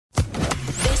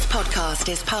podcast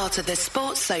is part of the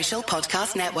Sports Social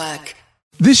Podcast Network.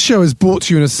 This show is brought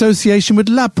to you in association with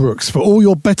Ladbrokes for all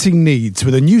your betting needs.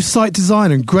 With a new site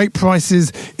design and great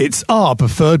prices, it's our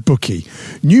preferred bookie.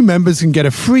 New members can get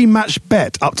a free match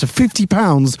bet up to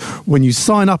 £50 when you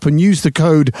sign up and use the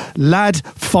code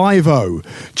LAD50.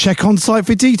 Check on site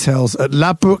for details at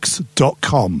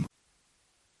ladbrokes.com.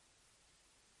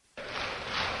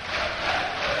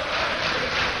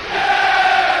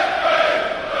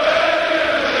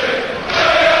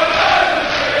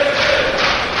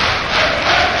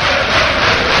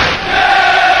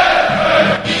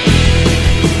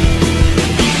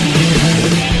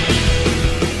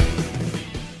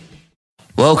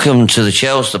 Welcome to the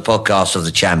Chelsea, the podcast of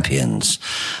the champions.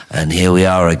 And here we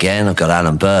are again. I've got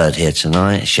Alan Bird here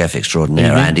tonight, chef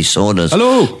extraordinaire, Andy Saunders,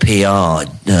 hello, PR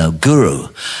guru,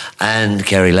 and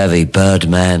Kerry Levy,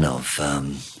 Birdman of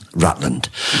Rutland,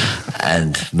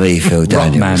 and me, Phil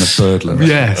Daniels. Man of Birdland.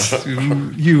 Yes,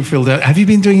 you, Phil. Have you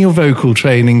been doing your vocal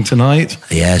training tonight?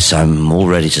 Yes, I'm all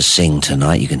ready to sing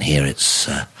tonight. You can hear it's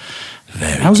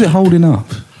very How's deep. it holding up?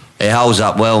 It holds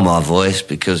up well, my voice,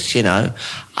 because, you know,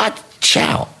 I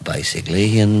shout,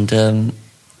 basically, and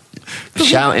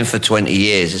shouting for 20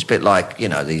 years, it's a bit like, you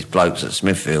know, these blokes at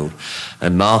Smithfield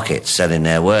and Market selling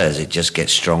their wares. It just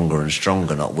gets stronger and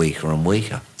stronger, not weaker and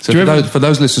weaker. So for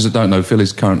those listeners that don't know, Phil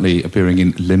is currently appearing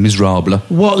in Les Miserables.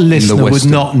 What listener would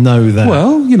not know that?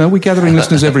 Well, you know, we're gathering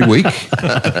listeners every week.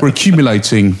 We're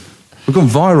accumulating. We've gone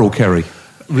viral, Kerry.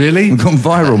 Really? We've gone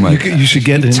viral, mate. You should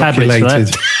get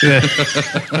inoculated. Yeah.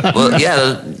 Well,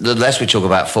 yeah, the less we talk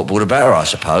about football, the better, I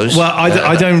suppose. Well,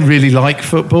 I don't really like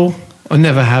football. I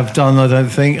never have done, I don't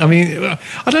think. I mean,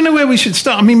 I don't know where we should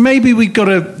start. I mean, maybe we got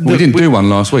to... We didn't do one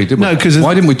last week, did we? No, because...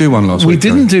 Why didn't we do one last week? We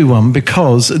didn't do one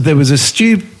because there was a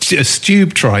tube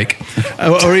strike,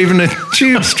 or even a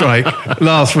tube strike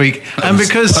last week. And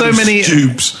because so many...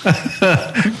 Tubes.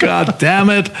 God damn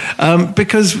it.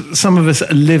 Because some of us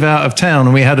live out of town,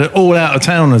 and we had all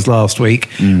out-of-towners last week,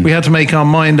 we had to make our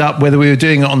mind up whether we were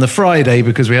doing it on the Friday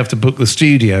because we have to book the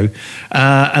studio.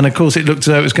 And, of course, it looked as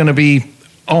though it was going to be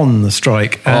on the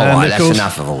strike. All right, that's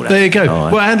enough of all that. There you go.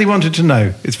 Right. Well, Andy wanted to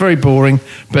know. It's very boring,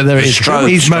 but there it is.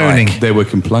 He's moaning. There were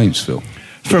complaints, Phil.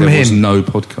 From there him. was no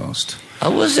podcast.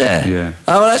 Oh, was there? Yeah.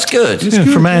 Oh, well, that's good. Yeah,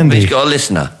 from Andy. He's got a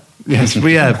listener. Yes,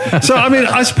 we have. So, I mean,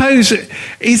 I suppose,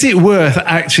 is it worth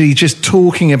actually just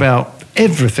talking about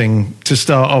everything to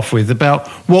start off with, about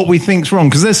what we think's wrong?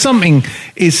 Because there's something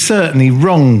is certainly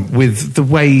wrong with the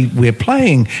way we're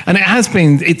playing. And it has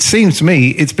been, it seems to me,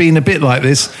 it's been a bit like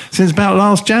this since about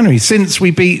last January, since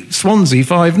we beat Swansea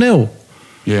 5-0.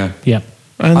 Yeah. Yeah.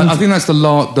 And I think that's the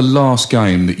last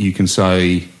game that you can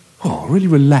say, I really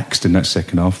relaxed in that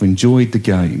second half, enjoyed the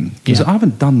game. Because I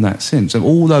haven't done that since. And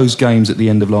all those games at the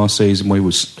end of last season where we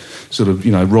were sort of,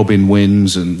 you know, robbing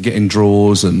wins and getting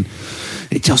draws, and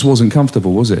it just wasn't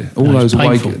comfortable, was it? All those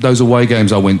away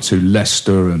games I went to,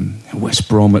 Leicester and West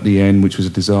Brom at the end, which was a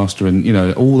disaster, and, you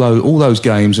know, all those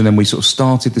games, and then we sort of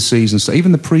started the season. So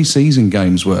even the pre-season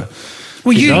games were...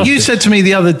 Well, you said to me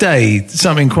the other day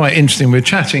something quite interesting. We were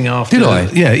chatting after. Did I?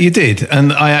 Yeah, you did.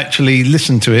 And I actually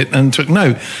listened to it and took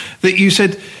note that you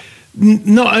said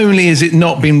not only has it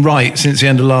not been right since the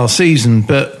end of last season,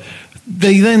 but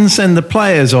they then send the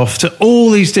players off to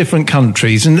all these different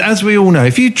countries. And as we all know,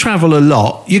 if you travel a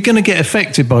lot, you're going to get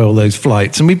affected by all those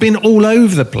flights. And we've been all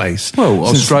over the place. Well,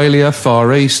 Australia,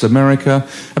 Far East, America.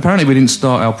 Apparently we didn't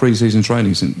start our pre-season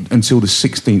trainings until the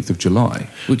 16th of July,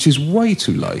 which is way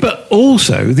too late. But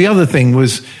also, the other thing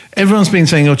was, everyone's been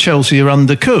saying, oh, Chelsea are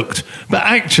undercooked. But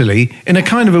actually, in a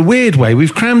kind of a weird way,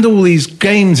 we've crammed all these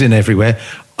games in everywhere.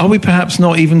 Are we perhaps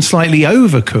not even slightly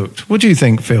overcooked? What do you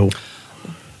think, Phil?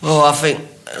 Well, I think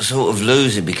sort of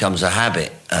losing becomes a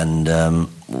habit, and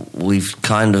we've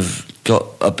kind of got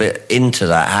a bit into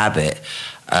that habit,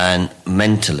 and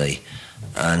mentally,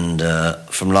 and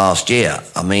from last year.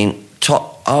 I mean,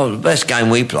 the best game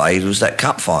we played was that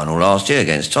cup final last year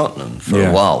against Tottenham for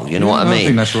a while. You know what I mean? I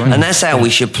think that's right. And that's how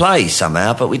we should play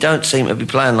somehow, but we don't seem to be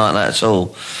playing like that at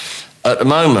all at the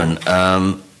moment.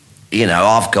 You know,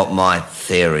 I've got my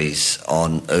theories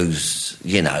on who's,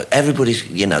 you know, everybody's,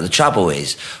 you know, the trouble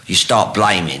is you start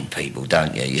blaming people,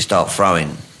 don't you? You start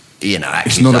throwing, you know,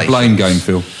 accusations. It's not a blame game,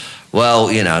 Phil. Well,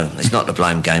 you know, it's not the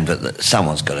blame game, but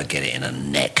someone's got to get it in the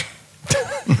neck.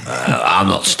 I'm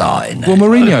not starting that. Well,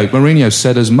 Mourinho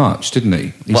said as much, didn't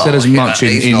he? He said as much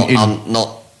in... I'm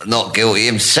not not guilty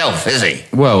himself, is he?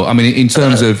 Well, I mean, in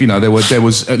terms of, there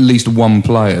was at least one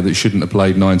player that shouldn't have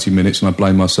played 90 minutes, and I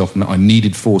blame myself. And I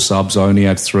needed 4 subs. I only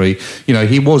had 3.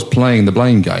 He was playing the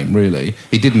blame game. Really,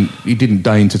 he didn't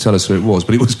deign to tell us who it was,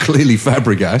 but it was clearly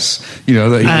Fabregas.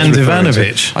 That he and was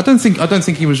Ivanovic. I don't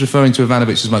think he was referring to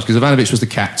Ivanovic as much, because Ivanovic was the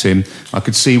captain. I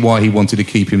could see why he wanted to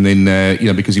keep him in there.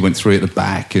 Because he went 3 at the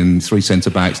back and 3 centre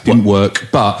backs. Didn't work,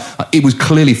 but it was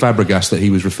clearly Fabregas that he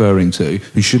was referring to,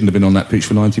 who shouldn't have been on that pitch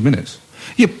for 90 minutes.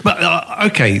 Yeah,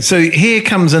 but okay, so here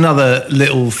comes another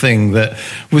little thing that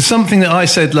was something that I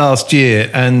said last year,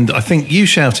 and I think you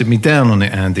shouted me down on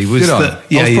it, Andy. Did I?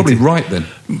 Yeah, I was probably right then.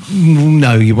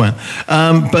 No, you weren't.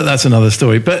 But that's another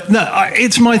story. But no,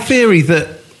 it's my theory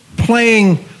that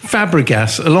playing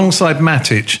Fabregas alongside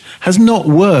Matic has not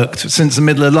worked since the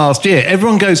middle of last year.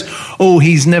 Everyone goes, oh,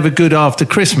 he's never good after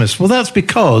Christmas. Well, that's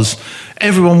because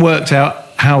everyone worked out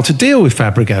how to deal with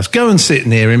Fabregas. Go and sit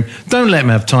near him. Don't let him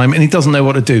have time, and he doesn't know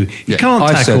what to do. You can't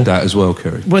tackle. I said that as well,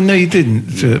 Kerry. Well, no, you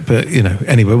didn't. But,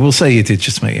 anyway, we'll say you did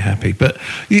just to make you happy. But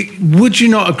would you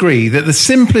not agree that the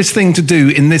simplest thing to do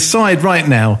in this side right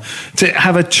now to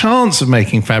have a chance of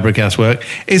making Fabregas work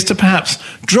is to perhaps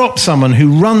drop someone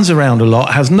who runs around a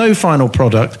lot, has no final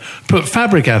product, put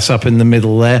Fabregas up in the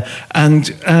middle there,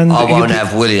 and I won't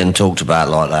have Willian talked about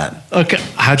like that. Okay,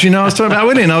 how do you know I was talking about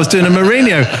Willian? I was doing a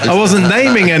Mourinho. I wasn't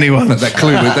naming anyone.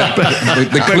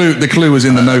 The clue was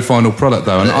in the no final product,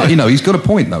 though, and he's got a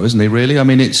point, though, isn't he? Really, I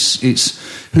mean, it's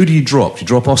who do you drop? Do you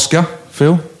drop Oscar,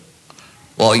 Phil?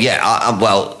 Well, yeah.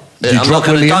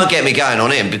 Don't get me going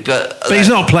on him, but he's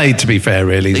not played. To be fair,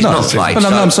 really, he's not played. But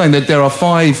I'm saying that there are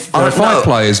five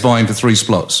players vying for 3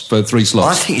 slots.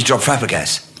 I think you drop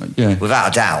Fabregas. Yeah, without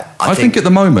a doubt. I think at the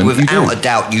moment, without a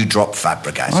doubt, you drop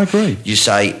Fabregas. I agree. You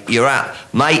say you're out,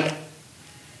 mate.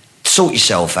 Sort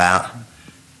yourself out.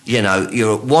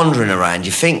 You're wandering around.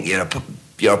 You think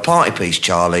you're a party piece,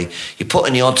 Charlie. You're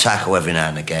putting the odd tackle every now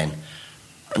and again,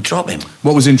 and drop him.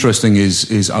 What was interesting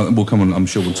is we'll come on. I'm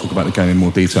sure we'll talk about the game in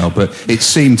more detail, but it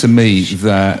seemed to me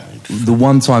that the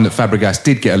one time that Fabregas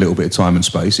did get a little bit of time and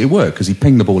space, it worked, because he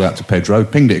pinged the ball out to Pedro,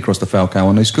 pinged it across the Falcao,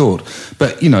 and they scored.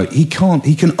 But he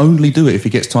can only do it if he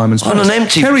gets time and space. On an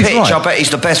empty pitch, right. I bet he's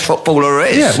the best footballer there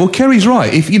is. Yeah, well, Kerry's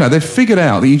right. If they've figured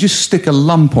out that you just stick a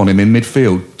lump on him in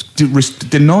midfield,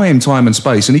 deny him time and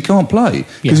space, and he can't play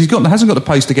because he hasn't got the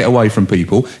pace to get away from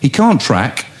people. He can't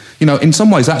track. In some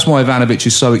ways, that's why Ivanovic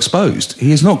is so exposed. He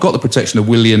has not got the protection of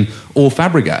Willian or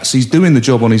Fabregas. He's doing the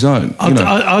job on his own.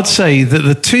 I'd say that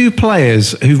the 2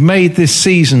 players who've made this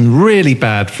season really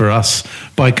bad for us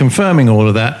by confirming all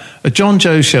of that are John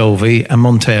Joe Shelvey and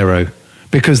Montero,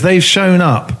 because they've shown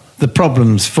up the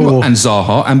problems for... And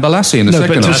Zaha and Balassi in the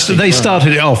second half. They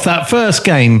started it off. That first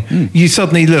game, you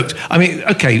suddenly looked... I mean,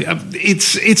 OK,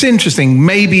 it's interesting.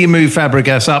 Maybe you move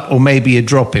Fabregas up, or maybe you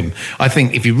drop him. I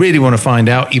think if you really want to find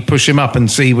out, you push him up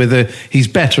and see whether he's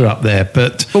better up there.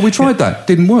 But we tried that.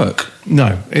 Didn't work.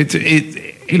 No.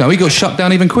 He got shut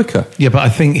down even quicker. Yeah, but I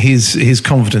think his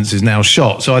confidence is now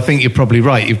shot. So I think you're probably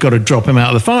right. You've got to drop him out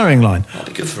of the firing line. That'd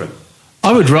be good for him.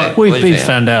 I would write. We've been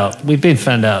found out. We've been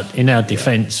found out in our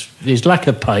defence. There's lack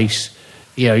of pace.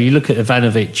 You look at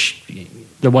Ivanovic,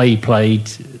 the way he played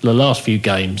the last few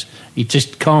games. He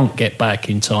just can't get back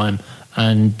in time.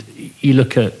 And you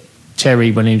look at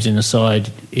Terry when he was in the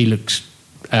side. He looks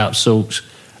out of sorts.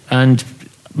 And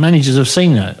managers have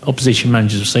seen that. Opposition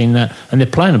managers have seen that, and they're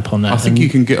playing upon that. I think you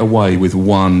can get away with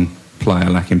one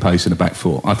player lacking pace in the back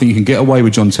 4. I think you can get away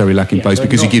with John Terry lacking pace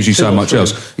because he gives you so much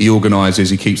else. He organises,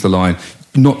 he keeps the line.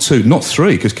 Not 2, not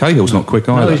 3, because Cahill's not quick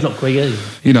either. No, he's not quick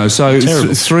either.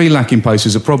 So 3 lacking pace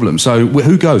is a problem. So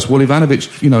who goes? Well, Ivanovic.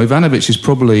 Ivanovic is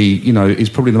probably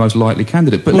the most likely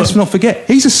candidate. But let's not forget,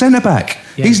 he's a centre back.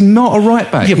 Yeah. He's not a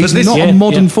right back. Yeah, he's not a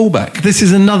modern fullback. This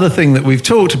is another thing that we've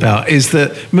talked about, is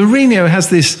that Mourinho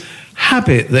has this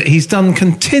habit that he's done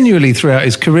continually throughout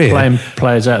his career. Playing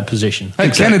players out of position.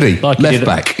 Hey, Kennedy, like left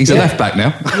back. He's a left back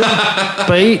now.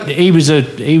 But he was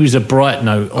a bright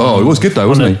note. It was good though,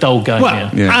 wasn't he? A dull game. Well,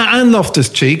 and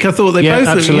Loftus-Cheek. I thought they both.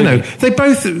 Absolutely. They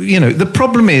both. The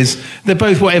problem is they're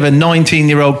both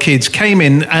 19-year-old kids came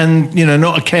in and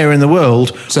not a care in the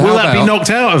world. So will that be knocked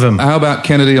out of them? How about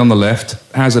Kennedy on the left,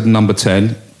 Hazard number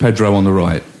 10, Pedro on the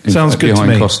right? Sounds good to me.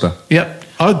 Behind Costa. Yep.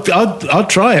 I'd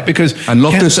try it because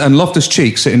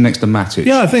Loftus-Cheek sitting next to Matic.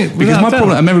 Yeah, I think because my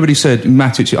problem. And everybody said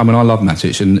Matic. I mean, I love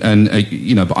Matic,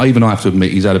 and but even I have to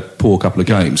admit he's had a poor couple of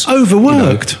games.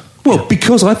 Overworked. Well,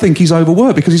 because I think he's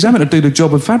overworked, because he's having to do the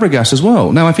job of Fabregas as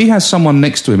well. Now, if he has someone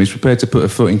next to him who's prepared to put a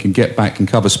foot in, can get back and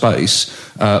cover space,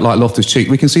 like Loftus-Cheek,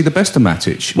 we can see the best of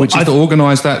Matic, which is to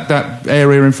organise that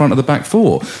area in front of the back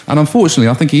four. And unfortunately,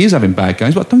 I think he is having bad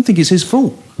games, but I don't think it's his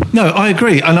fault. No, I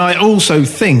agree. And I also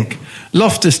think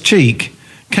Loftus-Cheek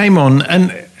came on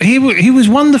and he was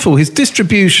wonderful. His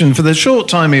distribution for the short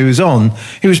time he was on,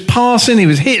 he was passing, he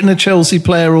was hitting a Chelsea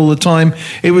player all the time.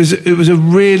 It was a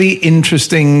really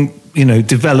interesting,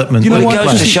 development. Well, it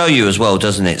goes to show you as well,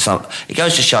 doesn't it? It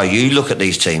goes to show you look at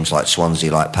these teams like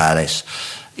Swansea, like Palace.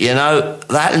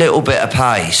 That little bit of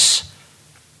pace.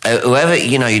 Whoever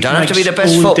you don't have to be the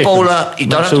best footballer. You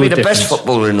don't have to be the best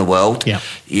footballer in the world. Yeah.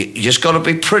 You just got to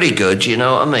be pretty good. You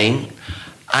know what I mean?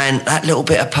 And that little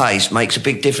bit of pace makes a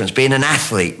big difference. Being an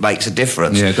athlete makes a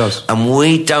difference. Yeah, it does. And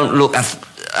we don't look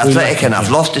athletic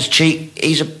enough. Loftus-Cheek,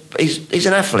 he's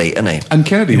an athlete, isn't he? And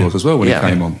Kennedy was as well when he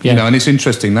came on. Yeah. And it's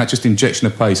interesting, that just injection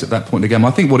of pace at that point in the game.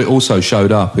 I think what it also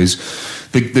showed up is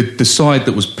the side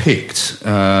that was picked,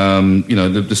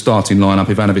 the starting lineup,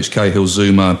 Ivanovic, Cahill,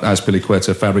 Zuma,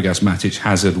 Azpilicueta, Fabregas, Matic,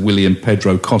 Hazard, William,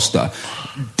 Pedro, Costa.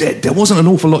 There wasn't an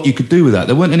awful lot you could do with that.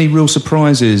 There weren't any real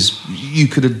surprises you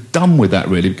could have done with that,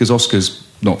 really, because Oscar's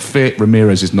not fit,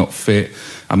 Ramirez is not fit.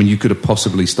 I mean, you could have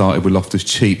possibly started with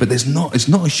Loftus-Cheek, but it's not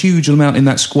a huge amount in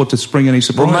that squad to spring any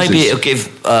surprises. Well, maybe it'll give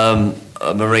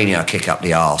Mourinho a kick up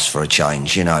the arse for a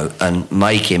change, and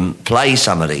make him play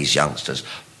some of these youngsters.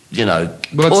 Push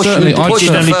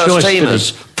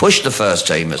the first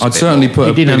teamers. I'd certainly put.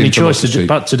 He didn't have any choice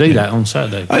but to do that on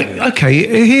Saturday.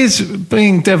 Okay, here's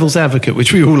being devil's advocate,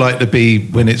 which we all like to be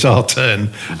when it's our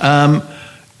turn.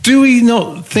 Do we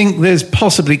not think there's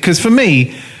possibly, because for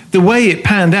me, the way it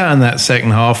panned out in that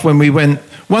second half, when we went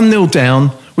 1-0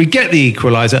 down, we get the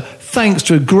equaliser, thanks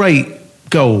to a great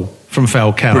goal from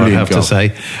Falcao, Brilliant I have goal. to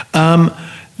say.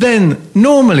 Then,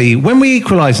 normally, when we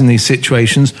equalise in these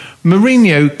situations,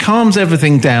 Mourinho calms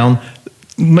everything down,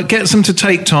 gets them to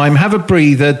take time, have a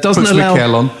breather, doesn't Puts allow...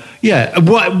 Mikel on. Yeah,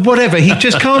 whatever. He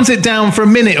just calms it down for a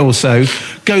minute or so,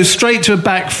 goes straight to a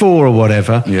back four or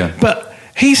whatever. Yeah. But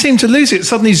he seemed to lose it.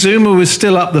 Suddenly Zuma was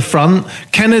still up the front,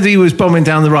 Kennedy was bombing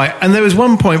down the right, and there was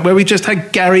one point where we just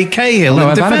had Gary Cahill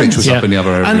in defence. was up in the other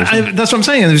area. And that's what I'm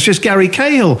saying, there was just Gary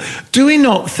Cahill. Do we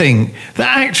not think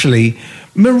that actually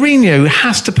Mourinho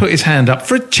has to put his hand up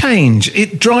for a change?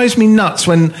 It drives me nuts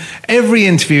when every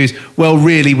interview is, well,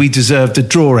 really, we deserved a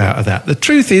draw out of that. The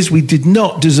truth is, we did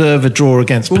not deserve a draw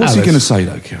against Palace. What's he going to say,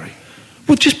 though, Kerry?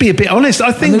 Well, just be a bit honest.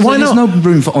 I think, why not? There's no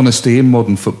room for honesty in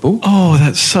modern football. Oh,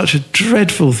 that's such a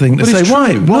dreadful thing to But say. it's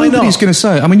Why? true. Why Nobody's not? going to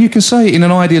say it. I mean, you can say it in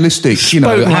an idealistic,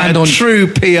 Hand on true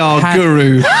PR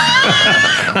guru.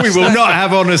 We will not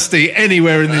have honesty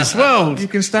anywhere in this world. You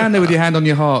can stand there with your hand on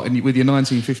your heart and with your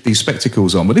 1950s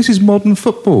spectacles on, but this is modern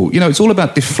football. It's all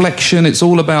about deflection. It's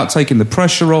all about taking the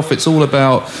pressure off. It's all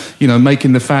about,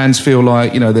 making the fans feel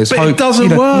like, there's But hope. it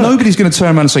doesn't work. Nobody's going to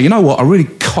turn around and say, you know what, I really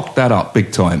cocked that up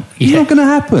big time. It's not going to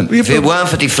happen. If it weren't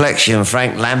for deflection,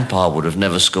 Frank Lampard would have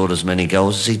never scored as many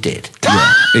goals as he did.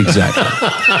 Yeah, exactly.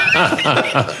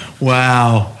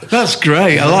 Wow, that's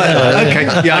great. I like that. Okay,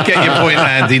 yeah, I get your point,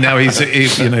 Andy. Now he's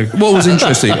What was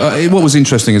interesting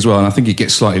as well, and I think it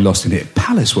gets slightly lost in it,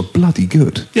 Palace were bloody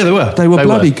good. Yeah, they were. They were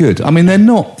bloody good. I mean, they're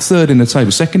not third in the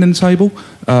table, second in the table.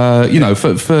 For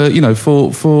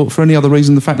any other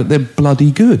reason, the fact that they're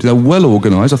bloody good. They're well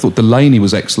organised. I thought Delaney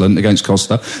was excellent against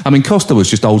Costa. I mean, Costa was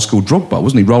just old school Drogba,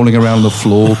 wasn't he? Rolling around the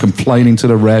floor, complaining to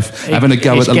the ref, having a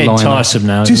go at the line. It's getting tiresome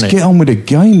now, just isn't it? get on with the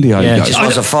game, Diogo. Yeah, He just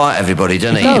wants to fight everybody,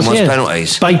 doesn't he? He wants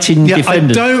penalties. Baiting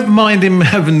defenders. I don't mind him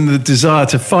having the desire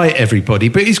to fight everybody,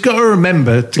 but he's got to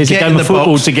remember to It's a get game in the of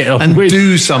football box to get off and with.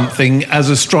 do something as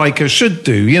a striker should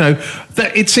do.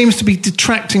 That it seems to be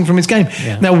detracting from his game.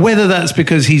 Yeah. Now, whether that's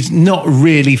because he's not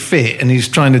really fit and he's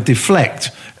trying to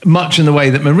deflect much in the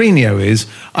way that Mourinho is,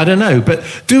 I don't know. But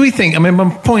do we think, my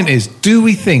point is, do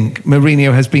we think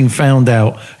Mourinho has been found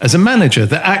out as a manager,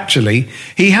 that actually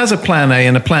he has a plan A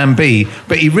and a plan B,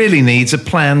 but he really needs a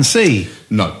plan C?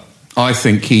 No. I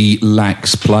think he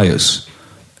lacks players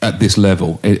at this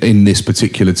level, in this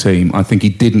particular team. I think he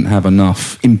didn't have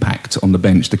enough impact on the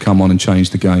bench to come on and change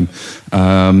the game.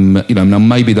 Now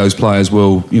maybe those players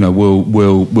will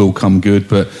come good,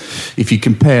 but if you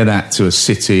compare that to a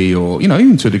City or,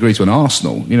 even to a degree to an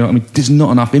Arsenal, there's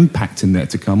not enough impact in there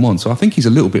to come on. So I think he's a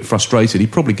little bit frustrated. He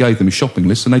probably gave them a shopping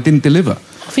list and they didn't deliver.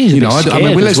 I think he's a bit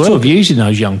scared as well of using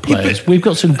those young players. We've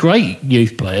got some great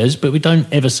youth players, but we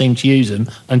don't ever seem to use them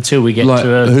until we get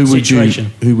to a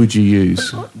situation. Who would you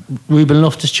use? Ruben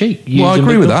Loftus-Cheek. Well, I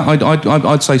agree with that.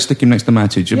 I'd say stick him next to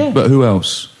Matic. Yeah. But who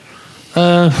else?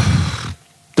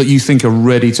 that you think are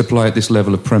ready to play at this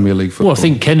level of Premier League football? Well, I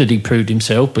think Kennedy proved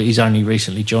himself, but he's only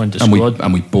recently joined the squad.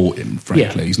 And we bought him,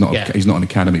 frankly. Yeah. He's not an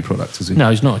academy product, is he? No,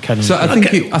 he's not an academy so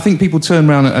product. I think people turn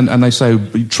around and they say,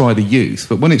 try the youth.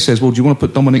 But when it says, well, do you want to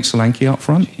put Dominic Solanke up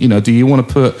front? You know, do you want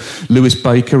to put Lewis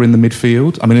Baker in the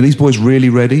midfield? I mean, are these boys really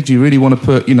ready? Do you really want to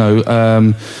put,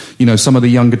 some of the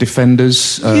younger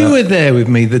defenders? You were there with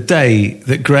me the day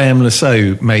that Graham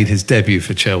Lasso made his debut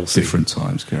for Chelsea. Different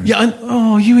times, Gary.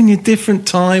 Yeah, you and your different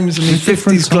times and your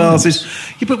 50s glasses.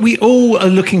 Yeah, but we all are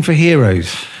looking for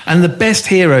heroes. And the best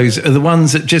heroes are the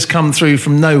ones that just come through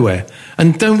from nowhere.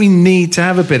 And don't we need to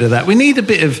have a bit of that? We need a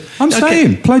bit of...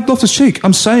 saying, play Loftus-Cheek.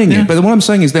 I'm saying it. But what I'm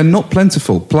saying is they're not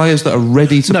plentiful. Players that are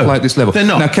ready to play at this level. They're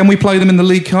not. Now, can we play them in the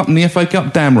League Cup and the FA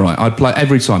Cup? Damn right. I'd play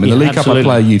every time. In the League Cup, I'd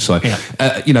play a youth side.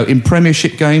 Yeah. In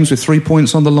Premiership games with 3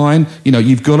 points on the line,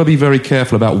 you've got to be very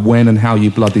careful about when and how you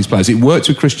blood these players. It worked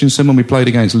with Christensen when we played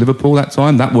against Liverpool that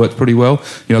time. That worked pretty well.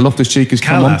 Loftus-Cheek has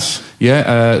come on.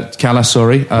 Callas,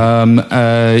 sorry.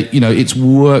 It's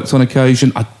worked on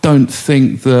occasion. I don't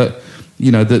think that...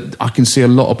 that I can see a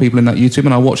lot of people in that youth team,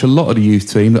 and I watch a lot of the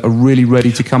youth team that are really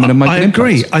ready to come in and make an impact. I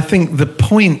agree. I think the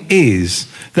point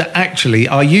is that actually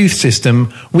our youth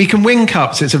system, we can win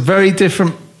cups. It's a very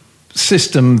different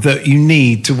system that you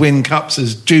need to win cups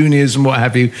as juniors and what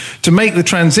have you. To make the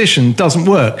transition doesn't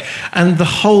work. And the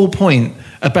whole point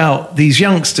about these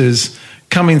youngsters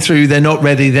coming through, they're not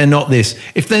ready, they're not this.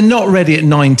 If they're not ready at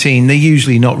 19, they're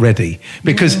usually not ready.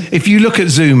 Because if you look at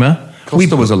Zuma...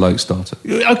 Costa was a late starter.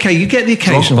 Okay, you get the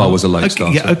occasional. Drogba was a late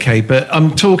starter. Yeah, okay, but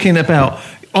I'm talking about,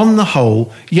 on the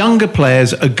whole, younger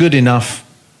players are good enough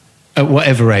at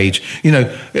whatever age.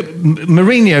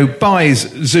 Mourinho buys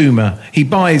Zuma, he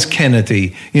buys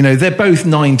Kennedy, they're both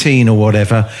 19 or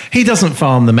whatever. He doesn't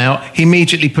farm them out, he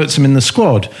immediately puts them in the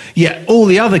squad. Yet all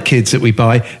the other kids that we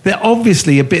buy, they're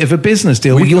obviously a bit of a business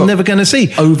deal you're never going to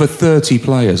see. Over 30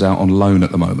 players out on loan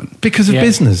at the moment. Because of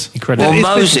business. Incredible. Well,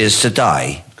 Moses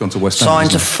today gone to West Ham,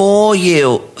 signs a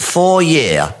four-year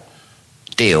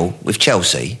deal with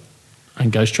Chelsea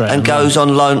and goes straight and goes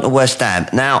on loan to West Ham.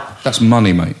 Now that's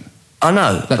money, mate. I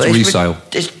know. That's resale.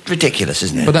 It's ridiculous,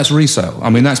 isn't it? But that's resale. I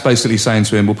mean, that's basically saying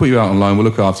to him, we'll put you out on loan, we'll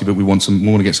look after you, but we want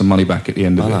to get some money back at the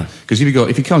end of it. Because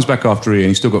if he comes back after a year and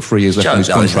he's still got 3 years left on his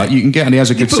contract, you can get, and he has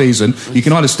a good season, you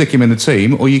can either stick him in the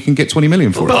team or you can get 20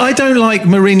 million for it. But I don't like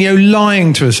Mourinho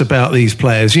lying to us about these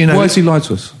players. Why has he lied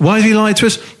to us? Why has he lied to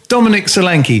us? Dominic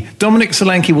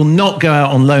Solanke will not go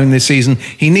out on loan this season.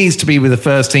 He needs to be with the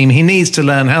first team. He needs to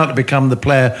learn how to become the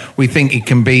player we think he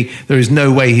can be. There is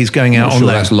no way he's going out on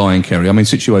loan. That's lying, Kerry. I mean,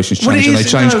 situations change and they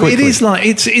change quickly. It is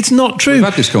it's not true. We've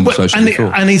had this conversation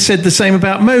before. And he said the same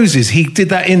about Moses. He did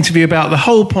that interview about the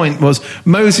whole point was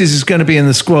Moses is going to be in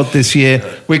the squad this year.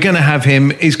 We're going to have him.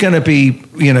 He's going to be,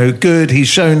 good. He's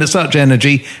shown such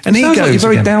energy. And he goes like you're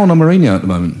very down on Mourinho at the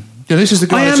moment. Yeah, this is the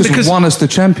guy that's just won us the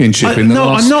championship in the last couple of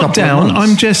months. No, I'm not down.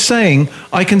 I'm just saying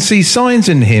I can see signs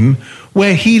in him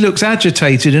where he looks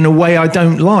agitated in a way I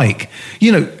don't like.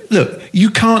 Look, you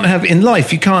can't have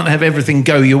everything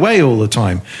go your way all the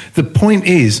time. The point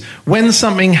is, when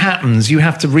something happens, you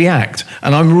have to react.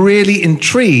 And I'm really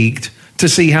intrigued to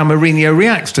see how Mourinho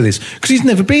reacts to this. Because he's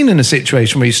never been in a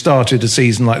situation where he started a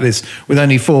season like this with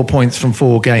only 4 points from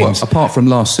 4 games. Well, apart from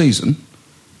last season...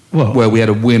 where we had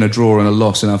a win, a draw and a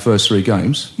loss in our first 3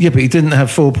 games. Yeah, but he didn't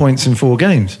have 4 points in 4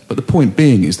 games. But the point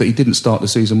being is that he didn't start the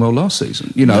season well last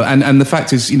season. And the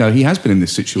fact is, he has been in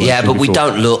this situation Yeah, but before. we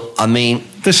don't look... I mean...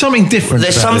 There's something different.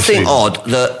 There's something odd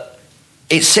that...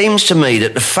 It seems to me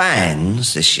that the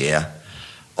fans this year,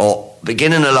 or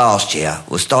beginning of last year,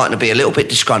 were starting to be a little bit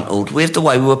disgruntled with the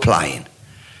way we were playing.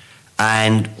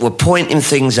 And were pointing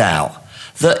things out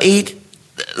that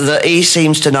he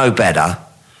seems to know better.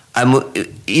 And,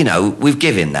 we've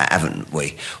given that, haven't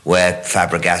we? Where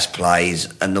Fabregas plays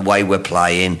and the way we're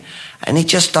playing. And he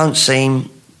just don't seem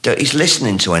that he's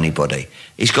listening to anybody.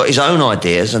 He's got his own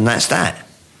ideas and that's that.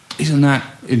 Isn't that,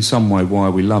 in some way, why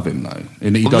we love him, though?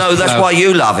 No, that's why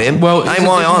you love him. Well, ain't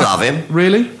why I love him.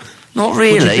 Really? Not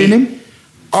really. Would you bin him?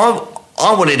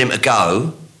 I wanted him to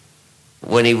go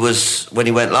when he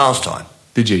went last time.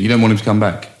 Did you? You don't want him to come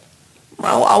back?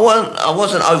 Well, I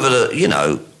wasn't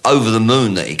over the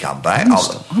moon that he come back.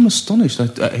 I'm astonished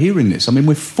at hearing this. I mean,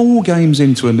 we're 4 games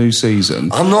into a new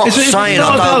season. I'm not saying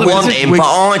I don't want him, but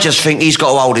I just think he's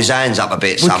got to hold his hands up a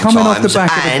bit sometimes. Coming off the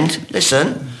back and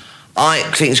listen, I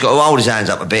think he's got to hold his hands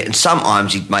up a bit, and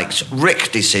sometimes he makes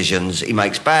rick decisions, he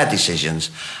makes bad decisions,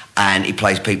 and he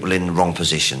plays people in the wrong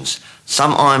positions.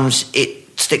 Sometimes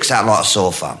it sticks out like a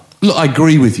sore thumb. Look, I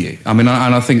agree with you. I mean,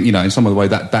 and I think, in some of the way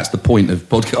that's the point of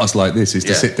podcasts like this, is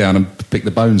to sit down and pick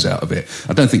the bones out of it.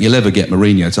 I don't think you'll ever get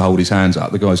Mourinho to hold his hands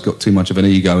up. The guy's got too much of an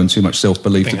ego and too much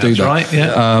self-belief to do that. Right,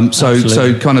 yeah.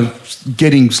 So kind of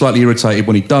getting slightly irritated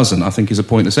when he doesn't, I think, is a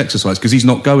pointless exercise, because he's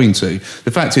not going to.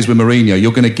 The fact is, with Mourinho,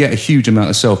 you're going to get a huge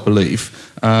amount of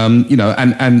self-belief, and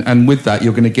with that,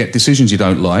 you're going to get decisions you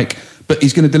don't like. But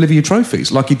he's going to deliver you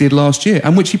trophies like he did last year,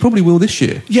 and which he probably will this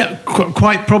year. Yeah,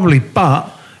 quite probably,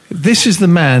 but this is the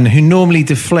man who normally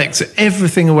deflects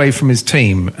everything away from his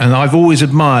team, and I've always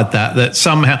admired that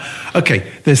somehow, okay,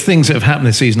 there's things that have happened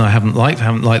this season I haven't liked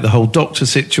the whole doctor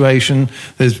situation,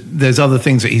 there's other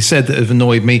things that he said that have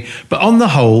annoyed me, but on the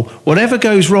whole, whatever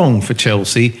goes wrong for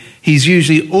Chelsea, he's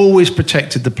usually always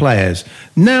protected the players.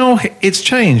 Now it's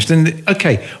changed, and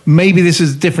okay, maybe this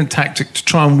is a different tactic to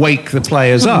try and wake the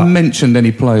players up. Mentioned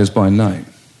any players by name?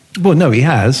 Well, no, he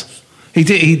has. He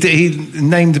did. He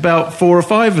named about 4 or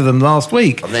 5 of them last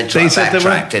week. And then tried to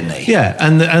backtrack, didn't he? Yeah,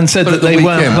 and said that they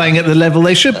weren't playing at the level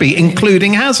they should be,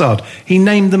 including Hazard. He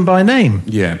named them by name.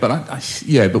 Yeah, but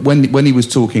but when he was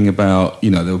talking about,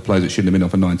 there were players that shouldn't have been on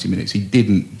for 90 minutes, he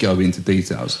didn't go into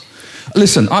details.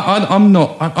 Listen, I'm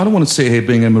not. I don't want to sit here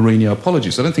being a Mourinho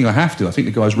apologist. I don't think I have to. I think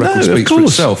the guy's record speaks for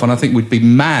itself, and I think we'd be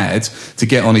mad to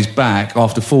get on his back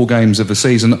after 4 games of the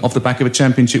season off the back of a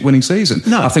championship-winning season.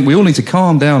 No, I think we all need to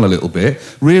calm down a little bit.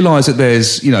 Realise that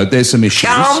there's some issues.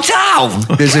 Calm down.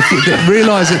 There's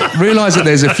realise that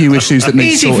there's a few issues that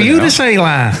need sorting out. Easy for you to say,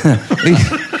 lad.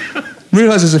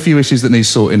 Realise there's a few issues that need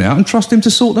sorting out and trust him to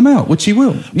sort them out, which he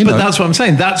will. But that's what I'm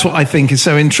saying. That's what I think is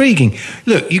so intriguing.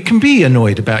 Look, you can be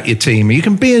annoyed about your team. You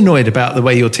can be annoyed about the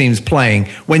way your team's playing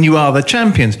when you are the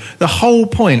champions. The whole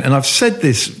point, and I've said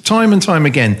this time and time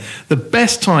again, the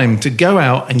best time to go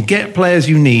out and get players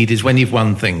you need is when you've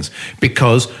won things,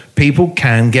 because people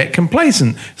can get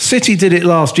complacent. City did it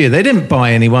last year. They didn't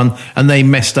buy anyone and they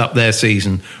messed up their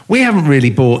season. We haven't really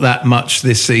bought that much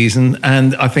this season,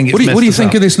 and I think it's What do you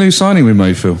think of this new signing we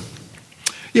made, Phil?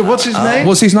 Yeah, what's his name?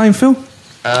 What's his name, Phil?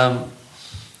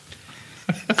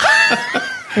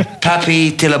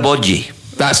 Papi Tilaboggi.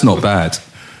 That's not bad.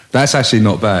 That's actually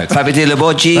not bad. Papi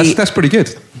Tilaboggi. That's pretty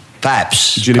good.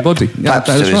 Paps. Giliboddi. Yeah, Paps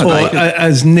that's right. Or,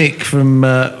 as Nick from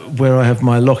where I have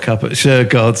my lockup at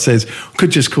Shergard says, could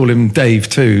just call him Dave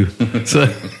too. So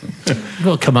we've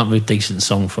got to come up with a decent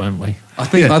song for, haven't we? I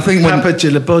think Papa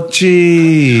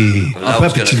Gilibocci. Papa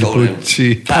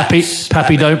Gilibocci.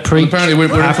 Pappy don't preach. Apparently we're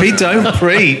Pappy don't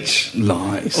preach.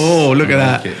 Nice. Oh, look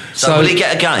at that. So will he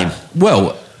get a game?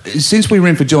 Well, since we were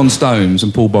in for John Stones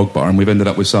and Paul Pogba, and we've ended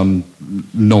up with some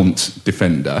Nantes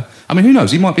defender, I mean, who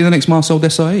knows? He might be the next Marcel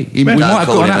Desailly. We might have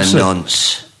got an absolute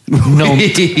nonce.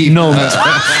 Nantes.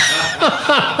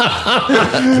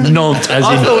 Nantes, as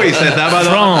I in thought he said that, but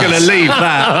I'm going to leave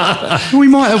that. We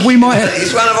might have.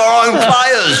 He's one of our own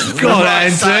players. God,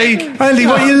 Andy,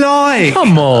 what you like?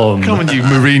 Come on, you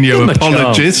Mourinho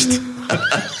apologist.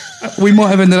 We might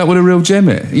have ended up with a real gem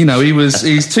here. He's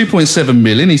 2.7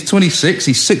 million. He's 26.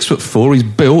 He's 6'4". He's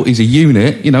built. He's a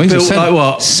unit. He's built like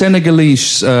what?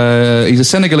 Senegalese. He's a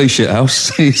Senegalese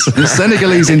shithouse. He's a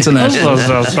Senegalese international.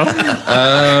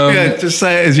 Just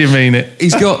say it as you mean it.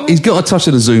 He's got a touch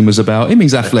of the Zoomers about him.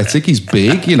 He's athletic. He's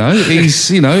big. Who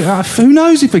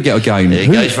knows if we get a game? He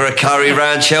goes for a curry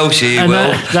round Chelsea. And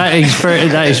that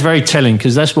is very telling,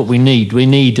 because that's what we need. We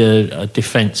need a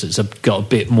defence that's got a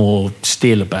bit more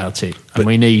steel about it, and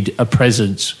we need a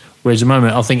presence. Whereas at the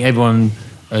moment, I think everyone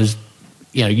has,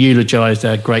 eulogised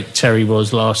how great Terry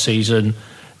was last season.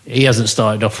 He hasn't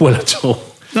started off well at all.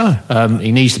 No,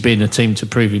 he needs to be in the team to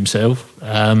prove himself.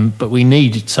 But we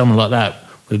need someone like that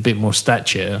with a bit more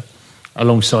stature,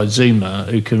 alongside Zuma,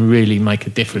 who can really make a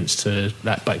difference to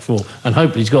that back four. And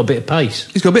hopefully he's got a bit of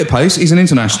pace. He's got a bit of pace. He's an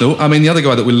international. I mean, the other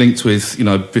guy that we're linked with,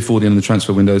 before the end of the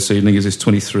transfer window this evening is this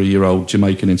 23-year-old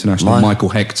Jamaican international, Michael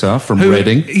Hector from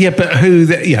Reading. Yeah, but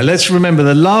let's remember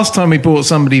the last time we bought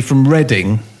somebody from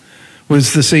Reading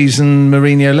was the season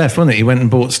Mourinho left, wasn't it? He went and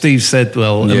bought Steve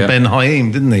Sedwell and Ben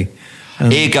Haim, didn't he?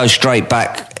 He goes straight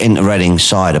back into Reading's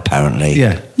side, apparently.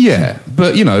 Yeah,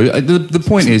 but the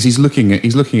point is, he's looking at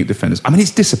defenders. I mean,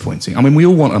 it's disappointing. I mean, we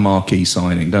all want a marquee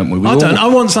signing, don't we? I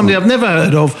want somebody I've never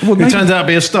heard of who turns out to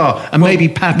be a star, and maybe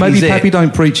Pappy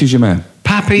don't preach is your man.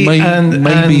 Pappy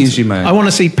maybe is your man. I want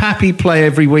to see Pappy play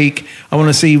every week. I want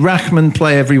to see Rachman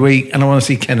play every week, and I want to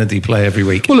see Kennedy play every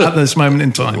week. Well, look, at this moment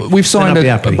in time, we've signed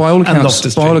by all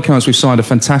accounts, we've signed a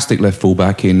fantastic left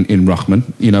fullback in Rachman.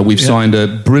 We've signed a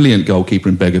brilliant goalkeeper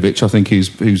in Begovic. I think who's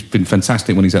been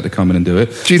fantastic when he's had to come in and do it.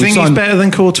 Do you think he's better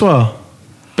than Courtois,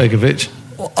 Begovic?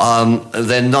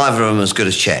 Then neither of them as good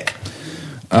as Cech.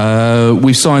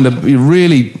 We've signed a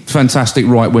really fantastic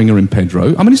right winger in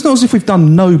Pedro. I mean, it's not as if we've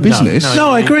done no business.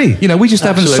 No, I agree. You know, we just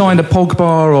haven't signed a Pogba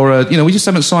or we just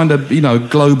haven't signed a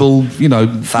global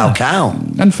Falcao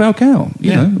and Falcao.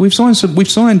 You know, we've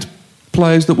signed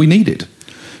players that we needed.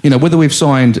 You know, whether we've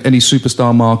signed any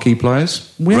superstar marquee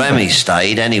players, Remy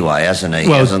stayed anyway, hasn't he?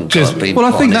 Well, I think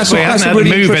I think that's He hasn't had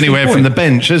really to move anywhere point. from the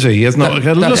bench, has he? He has not.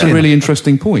 That's a really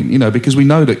interesting point, you know, because we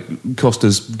know that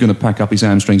Costa's going to pack up his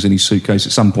hamstrings in his suitcase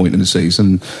at some point in the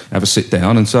season, have a sit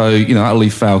down, and so that'll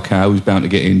leave Falcao, who's bound to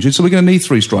get injured. So we're going to need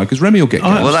 3 strikers. Remy will get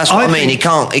going. Well, that's what I mean. He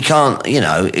can't.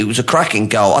 It was a cracking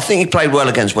goal. I think he played well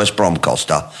against West Brom.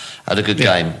 Costa had a good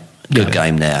game. Good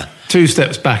game there. 2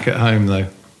 steps back at home though.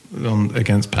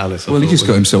 Against Palace. Well, he just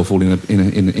got himself all in a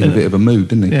bit of a mood,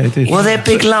 didn't he? Yeah, he did. Well, they're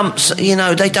big lumps. You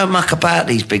know, they don't muck about,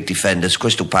 these big defenders.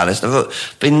 Crystal Palace,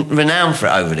 they've been renowned for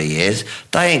it over the years.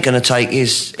 They ain't going to take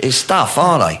his stuff,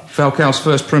 are they? Falcao's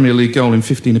first Premier League goal in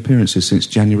 15 appearances since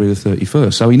January the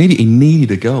 31st. So he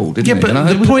needed a goal, didn't he? Yeah,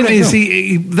 but the point is,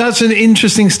 that's an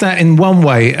interesting stat in one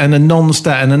way and a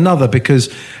non-stat in another,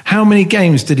 because how many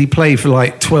games did he play for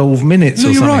like 12 minutes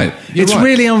or you're something? right. It's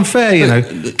really unfair, you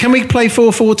know. Can we play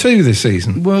 4-4-2 this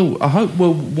season? Well, I hope.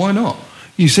 Well, why not?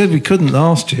 You said we couldn't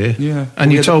last year. Yeah. And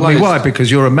We you had the told me players. why, because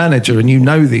you're a manager and you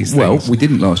know these Well, things. we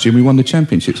didn't last year. We won the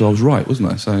championship, so I was right,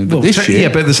 wasn't I? So, but this year,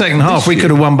 yeah, but the second half we could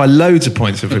have won by loads of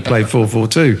points if we played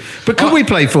 4-4-2. But could we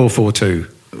play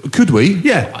 4-4-2? Could we?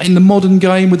 Yeah. In the modern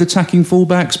game with attacking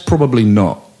fullbacks, probably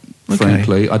not. Okay.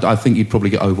 Frankly, I think you'd probably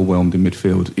get overwhelmed in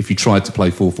midfield if you tried to play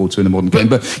 4-4-2 in a modern game.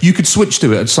 But you could switch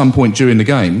to it at some point during the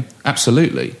game.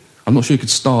 Absolutely. I'm not sure you could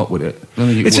start with it. I don't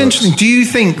think It's works. interesting. Do you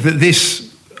think that this...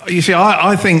 You see,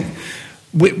 I think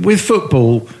with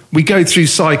football, we go through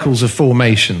cycles of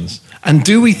formations. And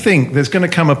do we think there's going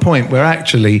to come a point where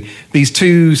actually these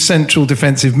 2 central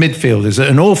defensive midfielders that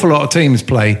an awful lot of teams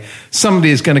play,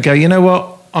 somebody is going to go, you know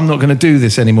what, I'm not going to do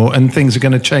this anymore, and things are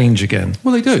going to change again?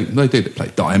 Well, they do. They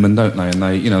play diamond, don't they? And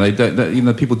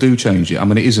they people do change it. I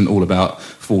mean, it isn't all about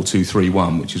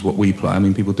 4-2-3-1, which is what we play. I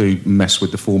mean, people do mess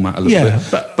with the format a little bit.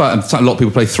 But a lot of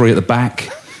people play 3 at the back,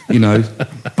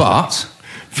 But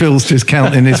Phil's just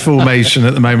counting his formation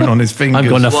at the moment on his fingers. I've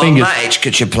got enough fingers.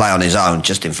 Matic should play on his own,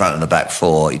 just in front of the back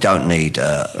 4. He don't need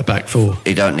a back 4.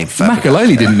 He don't need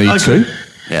Makelele didn't need to.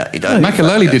 Yeah, he don't.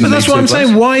 Makelele didn't. But that's need what I'm to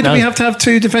saying. Why do we have to have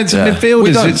 2 defensive midfielders?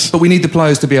 We don't, but we need the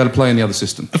players to be able to play in the other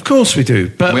system. Of course we do,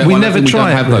 but we I never think try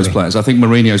we don't it. have those players. I think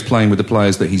Mourinho's playing with the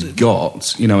players that he's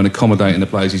got, and accommodating the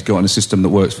players he's got in a system that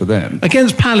works for them.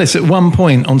 Against Palace at one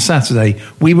point on Saturday,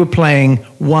 we were playing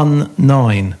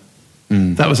 1-9.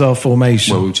 That was our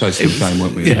formation. Well, we were chasing the game,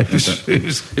 weren't we? Yeah,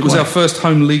 it was our first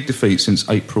home league defeat since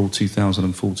April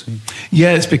 2014.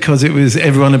 Yeah, it's because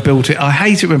everyone had built it. I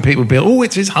hate it when people build,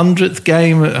 it's his 100th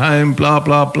game at home, blah,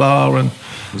 blah, blah. And,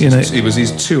 It was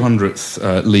his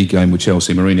 200th league game with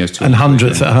Chelsea, Mourinho's 200th. And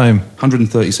 100th at home.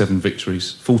 137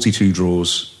 victories, 42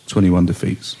 draws, 21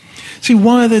 defeats. See,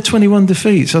 why are there 21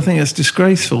 defeats? I think that's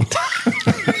disgraceful.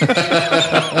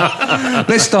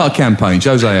 Let's start a campaign.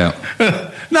 Jose out.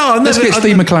 No, Let's get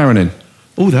Steve McLaren in.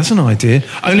 Oh, that's an idea.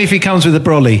 Only if he comes with a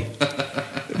brolly.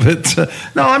 But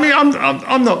no, I mean,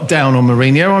 I'm not down on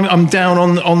Mourinho. I'm down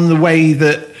on the way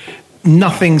that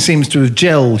nothing seems to have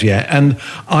gelled yet, and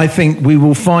I think we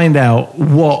will find out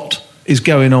what is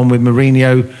going on with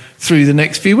Mourinho through the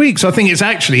next few weeks. I think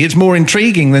it's more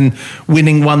intriguing than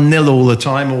winning 1-0 all the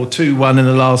time or 2-1 in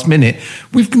the last minute.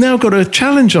 We've now got a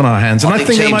challenge on our hands, and I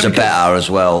think teams are better as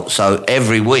well. So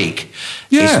every week,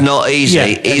 Yeah. it's not easy. Yeah,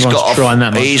 he's everyone's trying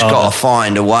that much got harder. to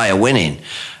find a way of winning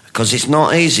because it's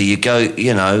not easy. You go,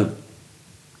 we've got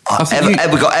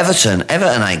Everton.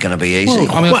 Everton ain't going to be easy.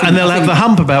 Well, I mean, and they'll have the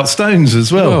hump about Stones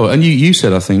as well. Well, and you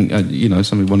said, I think,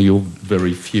 one of your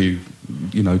very few,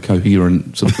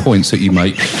 coherent sort of points that you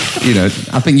make. I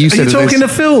think you said. Are you talking to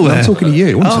Phil there? I'm talking to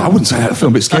you. I wouldn't say that to Phil.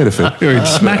 I'm a bit scared of Phil. He'd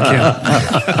smack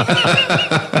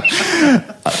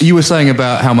you. You were saying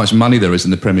about how much money there is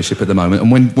in the Premiership at the moment,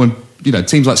 and when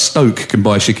teams like Stoke can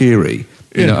buy Shaqiri.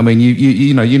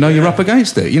 You're up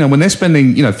against it. When they're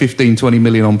spending 15, 20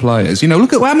 million on players.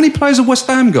 Look at how many players have West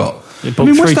Ham got. West Ham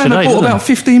today, have bought didn't about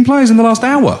 15 players in the last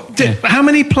hour. How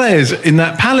many players in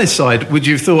that Palace side would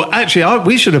you have thought, actually,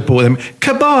 we should have bought them?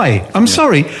 Cabaye, I'm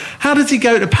sorry. How does he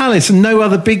go to Palace and no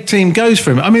other big team goes for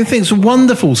him? I mean, I think it's a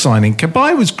wonderful signing.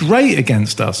 Cabaye was great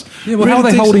against us. Yeah, well, Really how are they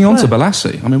decent holding on to player.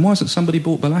 Balassi? I mean, why hasn't somebody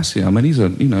bought Balassi? I mean, he's a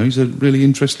really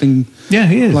interesting Yeah,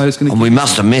 he is. player. That's gonna And we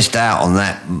must have missed out on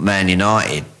that Man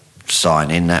United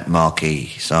signing, that marquee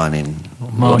signing.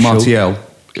 Martial.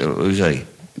 Who's he?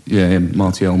 Yeah,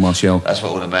 Martial. That's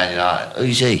what all the Man United.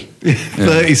 Who's he?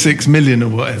 36 million or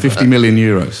whatever. 50 million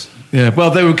euros. Yeah,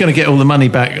 well, they were going to get all the money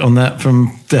back on that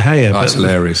from De Gea. That's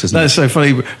hilarious, isn't it? That's so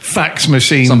funny. Fax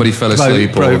machine. Somebody fell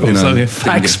asleep or, you know, something.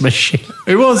 Fax machine.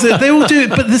 It was. They all do it,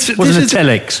 but this Wasn't is a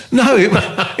telex. No,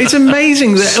 it's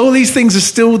amazing that all these things are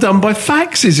still done by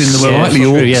faxes in the world.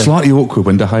 Slightly awkward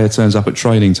when De Gea turns up at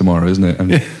training tomorrow, isn't it?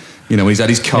 And, you know, he's had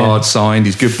his card signed,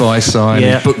 his goodbye signed,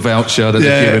 his book voucher that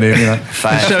they've given him. You know.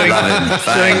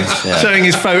 Showing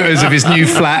his photos of his new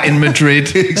flat in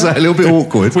Madrid. Exactly, a little bit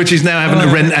awkward. Which he's now having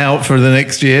to rent out for the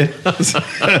next year.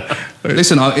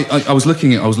 Listen, I was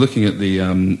looking at the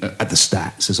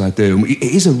stats as I do. It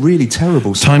is a really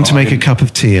terrible start. Time to make a cup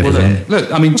of tea, everyone.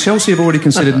 Look, I mean, Chelsea have already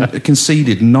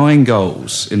conceded 9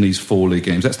 goals in these 4 league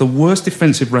games. That's the worst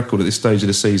defensive record at this stage of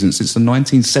the season since the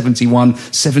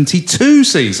 1971-72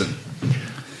 season.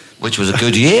 Which was a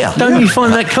good year. Don't you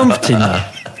find that comforting, though?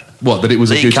 What, that it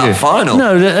was a good Cup year? final.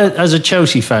 No, as a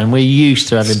Chelsea fan, we're used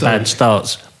to having bad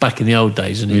starts back in the old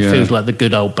days, and it feels like the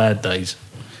good old bad days.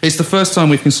 It's the first time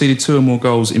we've conceded 2 or more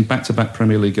goals in back-to-back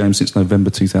Premier League games since November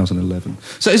 2011.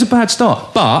 So it's a bad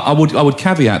start. But I would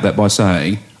caveat that by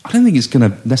saying, I don't think it's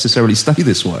going to necessarily stay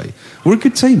this way. We're a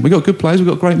good team. We've got good players. We've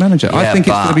got a great manager. Yeah, I think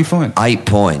it's going to be fine. 8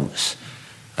 points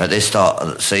at this start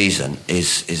of the season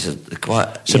is a quite...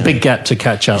 It's a big gap to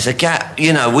catch up. It's a gap.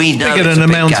 You know, we know Bigger it's than a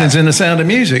the big mountains gap. in The Sound of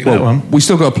Music, that one. We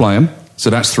still got to play them. So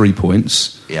that's 3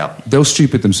 points. Yeah. They'll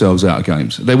stupid themselves out of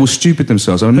games. They will stupid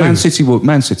themselves. I mean, Man City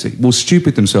will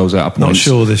stupid themselves out of points. Not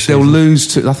sure this They'll season. lose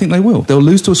to... I think they will. They'll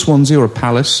lose to a Swansea or a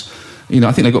Palace. You know,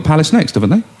 I think they've got Palace next, haven't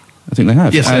they? I think they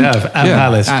have. Yes, they have. At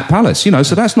Palace. At Palace, you know,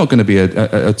 so that's not going to be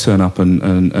a turn up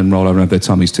and roll over and have their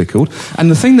tummies tickled.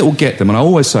 And the thing that will get them, and I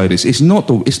always say this, it's not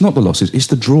the losses, it's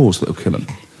the draws that will kill them.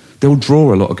 They'll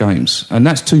draw a lot of games, and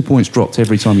that's 2 points dropped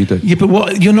every time you do. Yeah,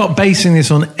 but you're not basing this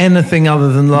on anything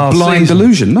other than last Blind season.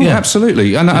 delusion, no,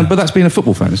 absolutely. But that's being a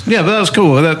football fan, isn't it? Yeah, but that was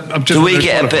cool. Do we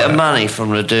get a bit of money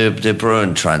from the De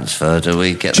Bruyne transfer? Do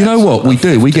we get? Do you know what we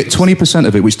do? We get 20%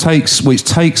 of it, which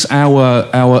takes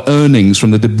our earnings from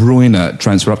the De Bruyne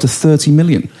transfer up to 30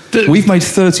 million. We've made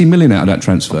 30 million out of that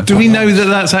transfer. Do we know that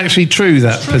that's actually true?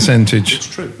 That percentage? It's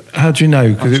true. How do you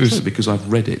know? Because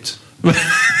I've read it.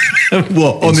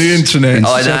 What, on the internet?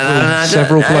 No.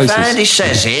 Several places. If Andy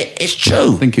says it's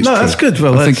true. I think it's true. That's good.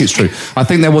 Well, I think it's true. I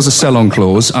think there was a sell-on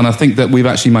clause, and I think that we've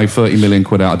actually made 30 million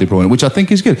quid out of De Bruyne, which I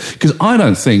think is good. Because I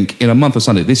don't think in a month of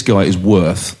Sunday this guy is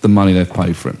worth the money they've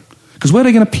paid for him. Because where are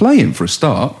they going to play him for a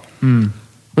start?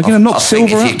 We're going to knock I think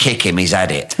Silva if out. you kick him, he's had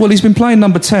it. Well, he's been playing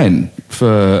number 10 for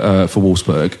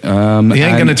Wolfsburg. He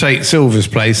ain't going to take Silva's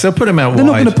place. They'll put him out wide. They're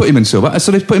not going to put him in Silva,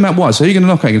 so they've put him out wide. So you're going to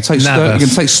knock out. You're going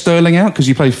to take Sterling out because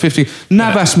you played 50.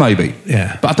 Navas maybe,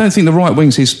 Yeah. but I don't think the right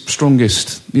wing's his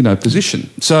strongest, position.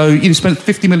 So you spent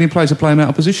 50 million players to play him out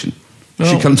of position.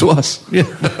 Should come to us. Yeah.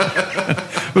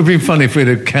 It would be funny if we'd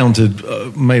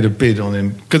have made a bid on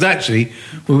him. Because actually,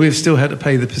 we've still had to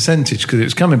pay the percentage because it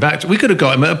was coming back. We could have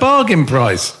got him at a bargain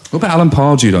price. What about Alan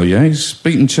Pardew, though, yeah? He's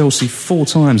beaten Chelsea 4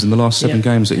 times in the last 7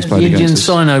 games that he's played Indian against us.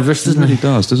 sign over us, doesn't He he? really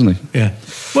does, doesn't he? Yeah.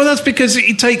 Well, that's because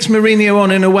he takes Mourinho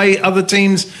on in a way other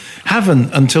teams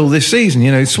haven't until this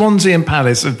season. Swansea and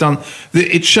Palace have done...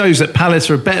 It shows that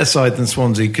Palace are a better side than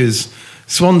Swansea because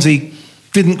Swansea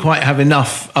didn't quite have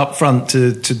enough up front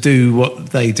to do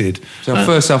what they did. So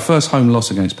our first home loss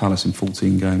against Palace in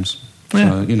 14 games.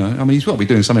 Yeah. So, he's got to be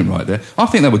doing something right there. I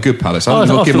think they were good, Palace. I I'll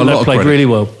give thought him a lot they of played credit. really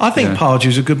well. I think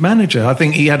Pardew's a good manager. I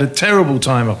think he had a terrible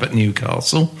time up at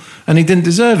Newcastle and he didn't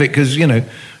deserve it because,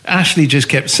 Ashley just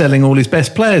kept selling all his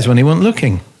best players when he wasn't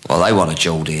looking. Well, they want a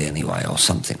Geordie anyway, or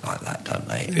something like that, don't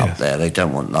they? Yeah. Up there, they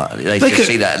don't want like they just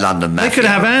see that London Mafia. They could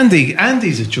have Andy.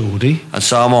 Andy's a Geordie. And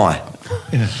so am I.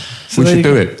 Yeah. We should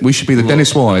do it. We should be the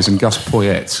Dennis Wise and Gus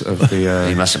Poyet of You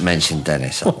the... mustn't mention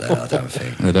Dennis up there. I don't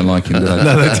think. They don't like him, do they?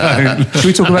 No, they don't. Should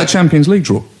we talk about Champions League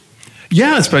draw?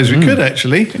 Yeah, I suppose we could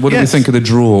actually. What do we think of the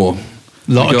draw? Lot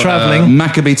We of got, travelling.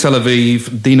 Maccabi Tel Aviv,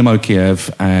 Dinamo Kiev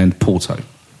and Porto.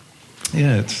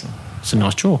 Yeah, it's It's a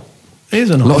nice draw. it is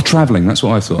a A lot of travelling, that's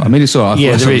what I thought. I mean, it's all right. I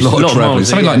Yeah, thought there it's is. a lot A of lot of travelling. miles,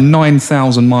 Something yeah. like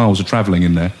 9,000 miles of travelling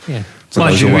in there. Yeah. So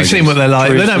Mind those you, away we've seen games. what they're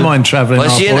like. They don't mind travelling. Well,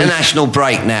 it's the our boys. international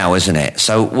break now, isn't it?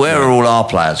 So where are all our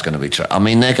players going to be?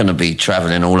 They're going to be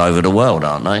travelling all over the world,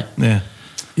 aren't they? Yeah.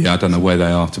 Yeah, I don't know where they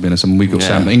are, to be honest. I mean, we've got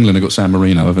Yeah. England have got San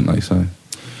Marino, haven't they? So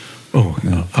Oh,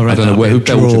 I don't know who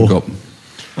Belgium got.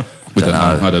 We don't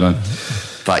know. Dunno. I don't know.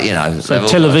 But So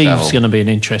Tel Aviv's going to be an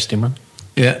interesting one.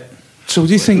 Yeah. So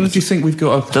do you think we've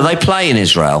got a... Do they play in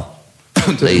Israel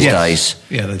these Yes. days?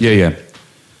 Yeah. Yeah.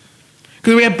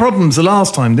 Because we had problems the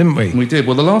last time, didn't we? We did.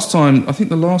 Well, the last time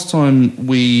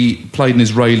we played an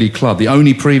Israeli club, the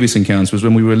only previous encounter was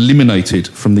when we were eliminated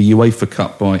from the UEFA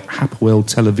Cup by Hapoel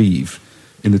Tel Aviv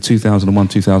in the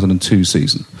 2001-2002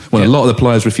 season, when a lot of the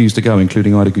players refused to go,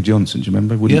 including Ida Gudjonsson. Do you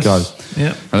remember? Wouldn't go.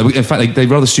 Yeah. And in fact, they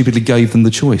rather stupidly gave them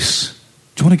the choice.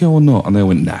 Do you want to go or not? And they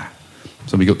went, nah.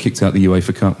 So we got kicked out of the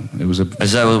UEFA Cup. It was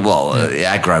As though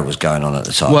aggro was going on at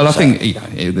the time. Well, I think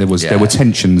there were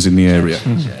tensions in the area.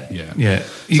 Yeah.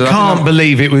 You can't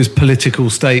believe it was political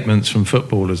statements from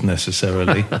footballers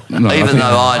necessarily. No, even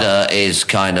though Ida is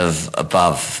kind of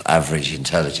above average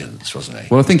intelligence, wasn't he?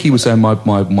 Well, I think he was saying my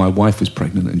wife was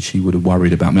pregnant and she would have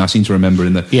worried about me. I seem to remember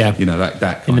in the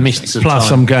that in the midst of Plus,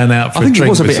 time. I'm going out for I think a drink it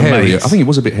was a with bit some hairy. mates. I think it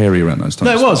was a bit hairy around those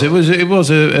times. No, it was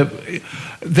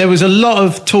there was a lot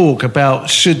of talk about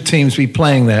should teams be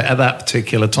playing there at that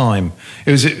particular time.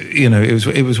 It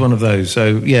was one of those.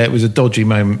 So yeah, it was a dodgy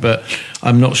moment, but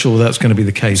I'm not sure that's going to be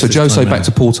the case. So Jose back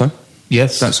to Porto.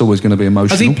 Yes, that's always going to be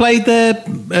emotional. Has he played there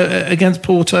against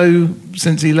Porto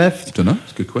since he left? Don't know.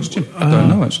 It's a good question. I don't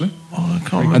know actually. I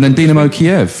can't remember. And then Dinamo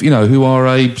Kiev, who are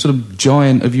a sort of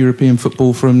giant of European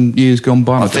football from years gone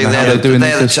by. I think they're doing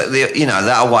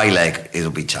that away leg.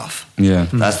 It'll be tough. Yeah,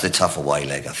 that's the tough away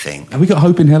leg. I think. Have we got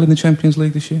hope in hell in the Champions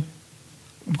League this year?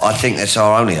 I think that's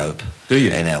our only hope. Do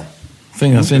you? In hell. I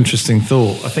think that's an interesting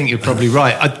thought. I think you're probably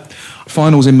right.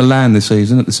 Finals in Milan this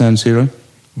season at the San Siro.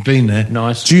 Been there.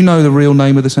 Nice. Do you know the real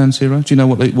name of the San Siro? Do you know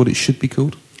what it should be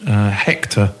called?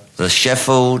 Hector. The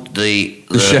Sheffield, the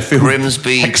Sheffield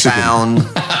Grimsby Hexagon. Town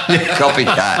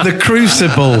copycat. The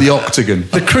Crucible. The Octagon.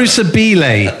 The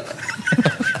Crucibile.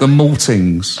 The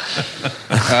Maltings.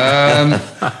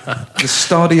 The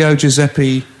Stadio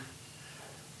Giuseppe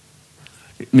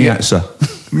Miazza.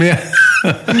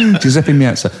 Giuseppe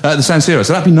Miazza. The San Siro.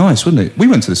 So that'd be nice, wouldn't it? We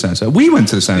went to the San Siro. We went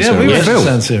to the San Siro. Yeah, we went to Phil.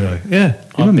 the San Siro. Yeah.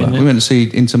 You remember? We went to see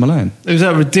Inter Milan. It was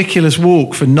that ridiculous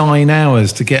walk for 9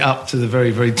 hours to get up to the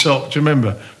very, very top. Do you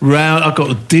remember? Round, I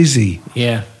got dizzy.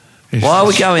 Yeah. Why are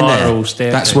we going there?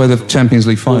 That's where the Champions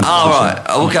League final. Oh, right.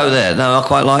 I will go there. No, I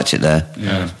quite liked it there.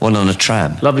 Yeah. One on a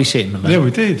tram. Lovely sitting, Milan. Yeah, we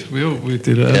did. We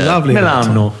did a lovely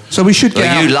Milano. So we should get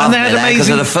Well, out. you loved And they had it because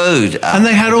of the amazing- food. And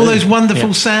they had all those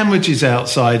wonderful sandwiches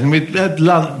outside, and we had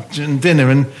lunch and dinner,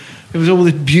 and there was all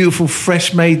these beautiful,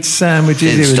 fresh-made sandwiches.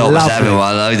 Didn't It was stop us lovely. having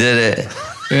one though, did it?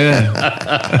 Yeah.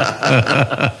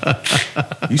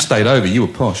 You stayed over. You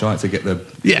were posh. I had to get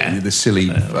the silly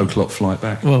o'clock flight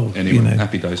back. Well, anyway,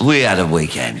 happy days. We had a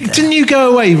weekend. Didn't you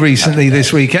go away recently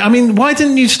this weekend? I mean, why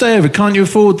didn't you stay over? Can't you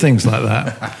afford things like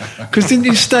that? Because didn't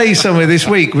you stay somewhere this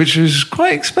week, which was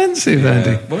quite expensive,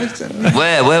 Andy?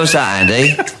 Where was that,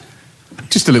 Andy?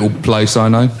 Just a little place I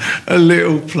know. A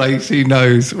little place he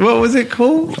knows. What was it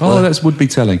called? Oh, that's would be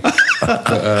telling.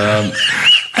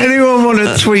 Anyone want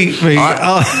to tweet me?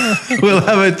 We'll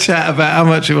have a chat about how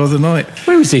much it was a night.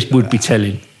 Where is this would be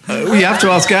telling? You have to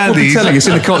ask Would Andy. be telling. It's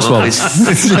in the Cotswolds.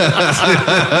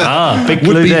 Big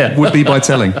clue there. Would be by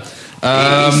telling.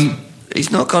 He's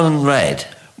not gone red.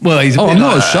 Well, he's a bit I'm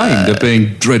not like- ashamed of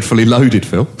being dreadfully loaded,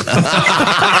 Phil.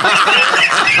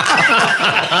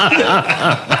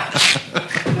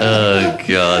 Oh,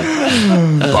 God.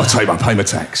 I'll take my payment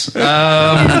tax.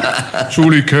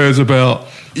 Surely cares about.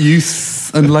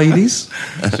 Youth and ladies.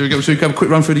 Should we go have a quick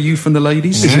run through the youth and the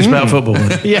ladies? Is this about football?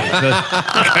 Yeah.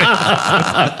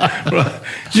 Right.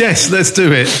 Yes, let's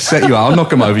do it. Set you up. I'll knock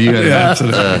them over. You. Yeah,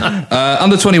 absolutely.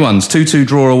 Under 21s, 2-2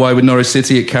 draw away with Norwich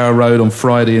City at Carrow Road on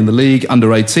Friday in the league. Under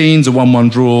 18s, a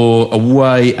 1-1 draw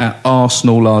away at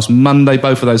Arsenal last Monday.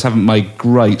 Both of those haven't made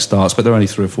great starts, but they're only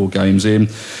 3 or 4 games in.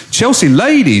 Chelsea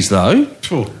ladies, though,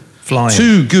 Flying.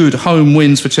 2 good home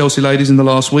wins for Chelsea ladies in the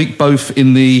last week, both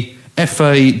in the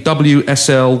FA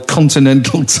WSL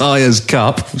Continental Tyres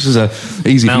Cup, which is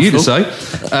easy for you to say.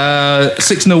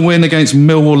 6-0 win against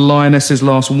Millwall Lionesses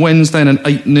last Wednesday and an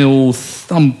 8-0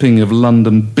 thumping of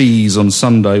London Bees on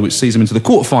Sunday, which sees them into the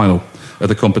quarter-final of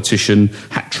the competition.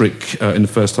 Hat-trick in the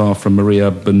first half from Maria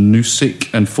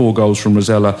Benusic and 4 goals from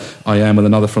Rosella Ayam with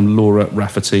another from Laura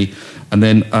Rafferty. And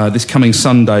then this coming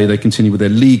Sunday, they continue with their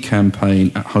league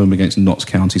campaign at home against Notts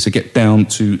County. So get down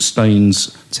to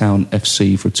Staines Town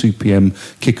FC for a 2 p.m.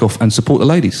 kickoff and support the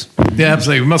ladies. Yeah,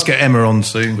 absolutely. We must get Emma on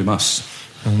soon. We must.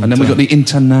 And then we've got the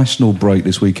international break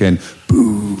this weekend.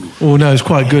 Boo! Oh, no, it's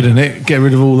quite good, isn't it? Get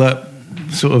rid of all that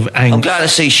sort of angst. I'm glad to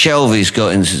see Shelby's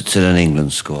got into an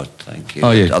England squad. Thank you.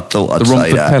 Oh, yeah. I thought I'd the say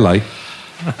Romford that. Pele.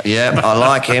 Yeah, I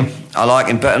like him. I like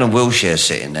him better than Wilshere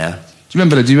sitting there. Do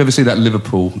you ever see that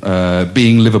Liverpool,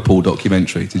 Being Liverpool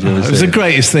documentary? Did you ever see It was the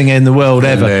greatest thing in the world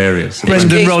ever. Hilarious.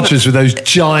 Brendan Rodgers with those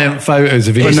giant photos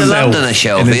of He's a himself. Londoner,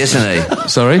 Shelby, isn't he?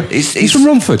 Sorry? He's from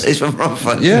Romford. He's from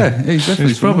Romford. Yeah, he's definitely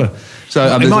He's proper. So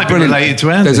It there's might be related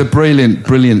to Andy. There's a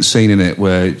brilliant scene in it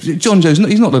where John Joe's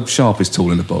he's not the sharpest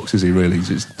tool in the box, is he? Really, he's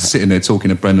just sitting there talking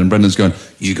to Brendan. Brendan's going,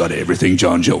 "You got everything,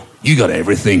 John Joe. You got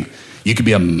everything. you could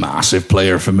be a massive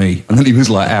player for me. And then he was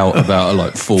like out about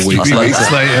like 4 weeks later.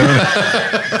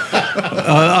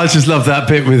 I just love that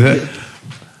bit with it.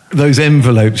 Those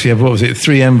envelopes, you have, what was it,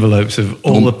 3 envelopes of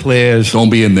all the players. Don't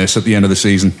be in this at the end of the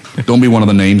season. Don't be one of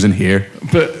the names in here.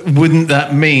 But wouldn't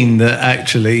that mean that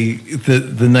actually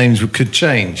the names could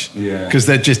change? Yeah. Because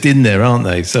they're just in there, aren't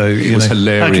they? So It was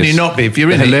hilarious. How can you not be if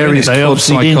you're in Hilarious. it? They club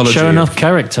obviously didn't show psychology. enough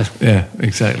character. Yeah,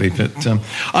 exactly. But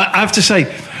I have to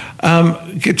say,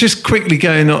 just quickly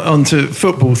going on to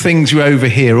football, things you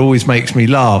overhear always makes me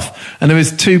laugh. And there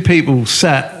was 2 people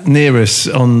sat near us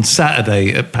on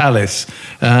Saturday at Palace,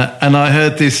 and I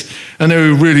heard this, and they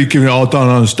were really giving, I don't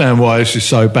understand why this is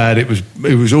so bad. It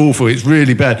was awful. It's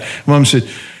really bad. Mum said,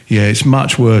 yeah, it's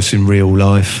much worse in real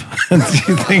life. Do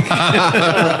you think?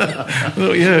 I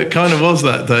thought, yeah, it kind of was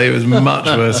that day. It was much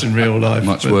worse in real life.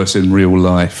 Much worse in real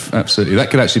life. Absolutely. That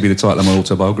could actually be the title of my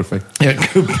autobiography. Yeah, it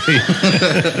could be.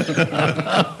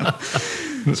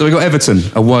 So we've got Everton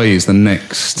away is the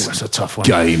next That's a tough one.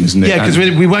 game, isn't it? Yeah, because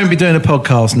we won't be doing a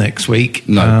podcast next week.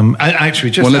 No. Actually,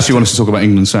 just Well, unless you want us to talk about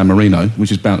England San Marino,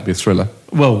 which is bound to be a thriller.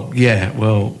 Well, yeah.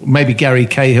 Well, maybe Gary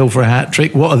Cahill for a hat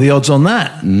trick. What are the odds on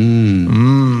that?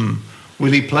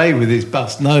 Will he play with his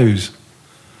bust nose?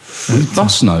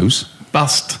 Bus nose.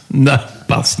 Bust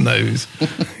nose.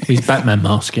 His Batman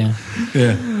mask, yeah.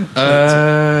 Yeah.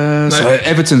 So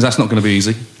Everton's, that's not going to be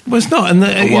easy. Well, it's not. And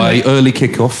Away, early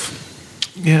kick-off.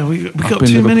 yeah, we got in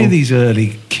too many Liverpool. of these early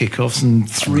kickoffs and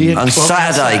 3 o'clock. And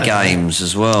Saturday games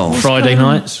as well. Friday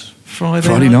nights.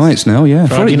 Friday Nights now, yeah.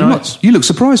 Friday you nights. You look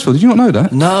surprised, Phil. Did you not know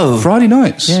that? No. Friday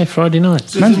nights. Yeah, Friday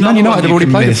nights. There's Man another United one have you already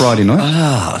can played a miss. Friday night.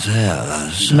 Oh, yeah,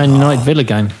 that's... Man United Villa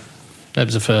game. That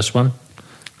was the first one.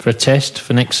 For a test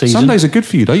for next season. Sundays are good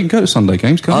for you, though. You can go to Sunday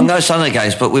games, I can't can you? go to Sunday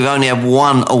games, but we've only had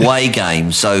 1 away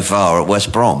game so far at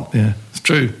West Brom, Yeah, it's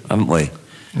true. haven't we?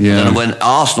 Yeah. And when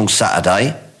Arsenal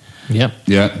Saturday, Yep.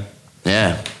 Yeah.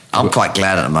 yeah, I'm quite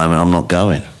glad at the moment I'm not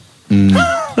going.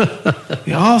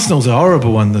 Yeah, Arsenal's a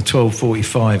horrible one, the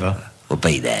 12:45er. We'll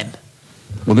beat them.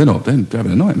 Well, they're having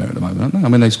a nightmare at the moment, aren't they? I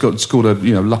mean, they've scored a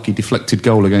lucky deflected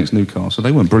goal against Newcastle.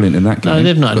 They weren't brilliant in that game. No,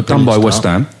 they've not had a But done by brilliant West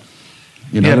start. Ham.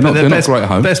 They're but not, their they're best, not great at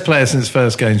home. best player since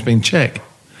first game's been Czech.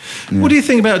 What do you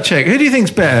think about Czech? Who do you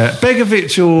think's better,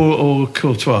 Begovic or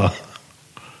Courtois?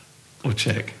 Or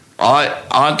Czech?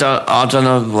 I don't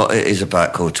know what it is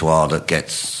about Courtois that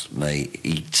gets me.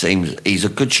 He's a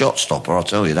good shot stopper, I'll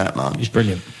tell you that much. He's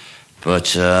brilliant.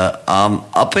 But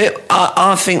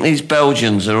I think these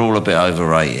Belgians are all a bit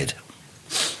overrated.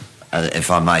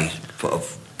 If I may put a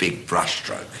big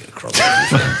brushstroke across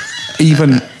it.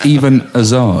 Even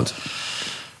Hazard.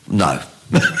 No.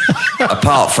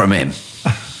 Apart from him.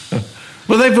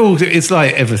 Well, it's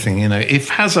like everything, If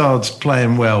Hazard's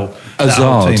playing well, that Hazard.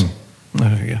 whole team.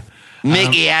 Oh, yeah.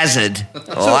 Mickey Hazard.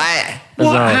 All right.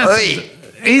 What happened? Oi.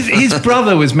 His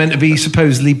brother was meant to be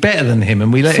supposedly better than him,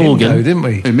 and we let him Thorgan. go, didn't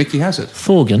we? Who, Mickey Hazard.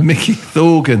 Thorgan. Mickey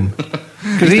Thorgan.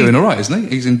 He's doing all right, isn't he?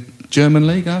 He's in German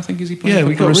league, I think. Is he playing? Yeah, for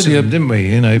we got rid of Borussia him, didn't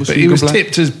we? But he was Mönchengladbach?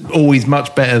 tipped as always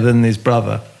much better than his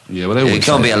brother. Yeah, well, they He always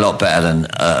can't say be a lot better than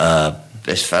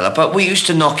this fella. But we used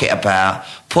to knock it about,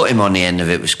 put him on the end of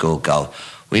it, we scored goal.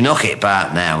 We knock it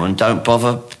about now and don't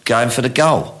bother going for the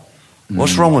goal.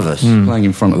 What's wrong with us? playing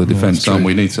in front of the defence, that's aren't true.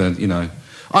 we? Need to,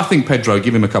 I think Pedro,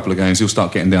 give him a couple of games, he'll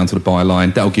start getting down to the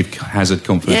byline. That'll give Hazard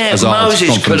confidence. Yeah, Hazard's Moses could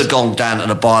confidence. have gone down to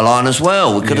the byline as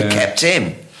well. We could have Yeah. kept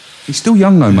him. He's still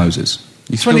young, though, Moses.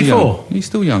 He's still 24. young. He's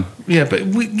still young. Yeah, but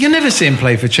you never see him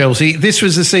play for Chelsea. This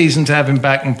was the season to have him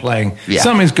back and playing. Yeah.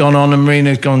 Something's gone on, and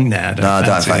Marino's gone. Nah,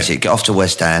 Don't fancy it. Get off to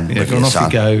West Ham Yeah, with gone your off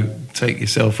son. you go. Take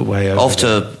yourself away. Over Off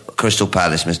there. to Crystal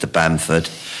Palace, Mr. Bamford.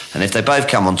 And if they both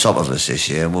come on top of us this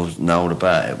year, we'll know all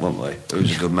about it, won't we?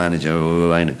 Who's a good manager or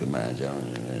who ain't a good manager?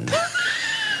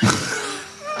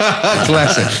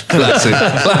 Classic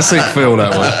Phil,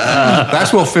 that one.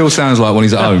 That's what Phil sounds like when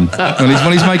he's at home.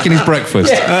 When he's making his breakfast.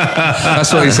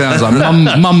 That's what he sounds like,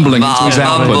 mumbling into his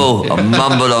output. I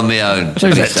mumble on my own to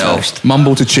Who's that myself. toast?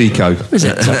 Mumble to Chico. Is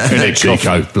it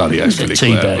Chico, bloody hell.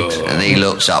 tea bags? And he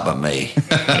looks up at me,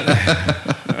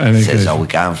 And he says, goes, "Are we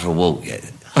going for a walk yet?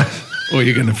 "Or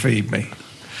you're going to feed me."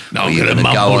 No, Are I'm you going going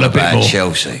to to go mumble on a bit about more.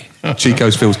 Chelsea?"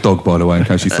 Chico's Phil's dog, by the way, in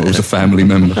case you thought it was a family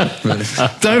member.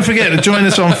 Don't forget to join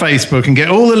us on Facebook and get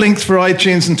all the links for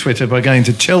iTunes and Twitter by going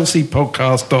to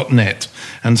chelseapodcast.net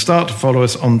and start to follow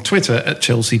us on Twitter at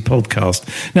Chelsea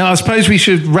Podcast. Now, I suppose we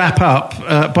should wrap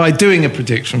up by doing a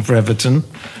prediction for Everton.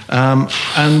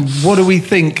 And what do we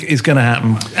think is going to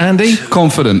happen? Andy?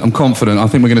 Confident. I'm confident. I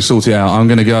think we're going to sort it out. I'm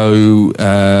going to go...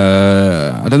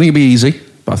 I don't think it'll be easy,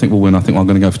 but I think we'll win. I think I'm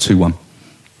going to go for 2-1.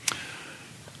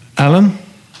 Alan?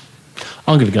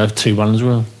 I'm going to go for 2-1 as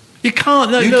well. You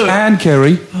can't. No, You look. can,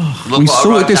 Kerry. Look We what I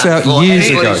sorted wrote this down out before years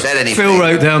anybody ago. said anything. Phil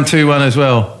wrote down 2-1 as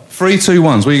well. 3, 2,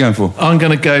 1s. What are you going for? I'm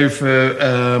going to go for.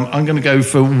 I'm going to go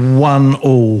for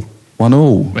 1-1.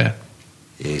 1-1. Yeah.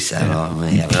 You sound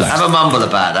like me. Have a mumble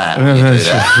about that. when you do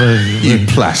that. You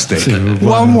plastic. 2-1.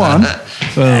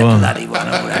 1-1. Bloody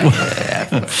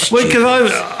 1-1. Well,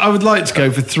 because I would like to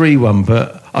go for 3-1,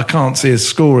 but I can't see us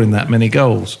scoring that many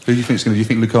goals. Who do you think's going to? Do you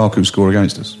think Lukaku will score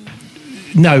against us?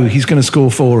 No, he's going to score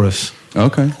for us.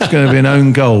 Okay. It's going to be an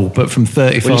own goal, but from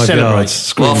 35 celebrate?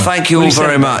 yards. Well, Screamer. thank you all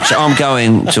very much. I'm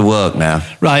going to work now.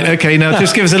 Right, okay, now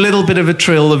just give us a little bit of a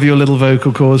trill of your little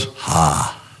vocal cords.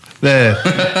 There.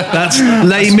 That's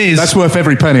Les Mis. That's worth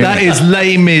every penny. That is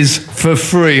Les Mis for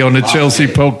free on a Chelsea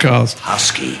podcast.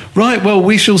 Husky. Right, well,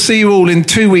 we shall see you all in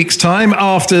 2 weeks' time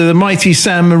after the mighty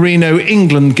San Marino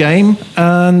England game.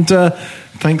 And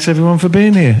thanks, everyone, for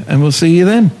being here. And we'll see you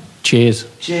then. Cheers.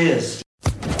 Cheers.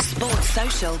 Sports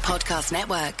Social Podcast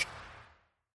Network.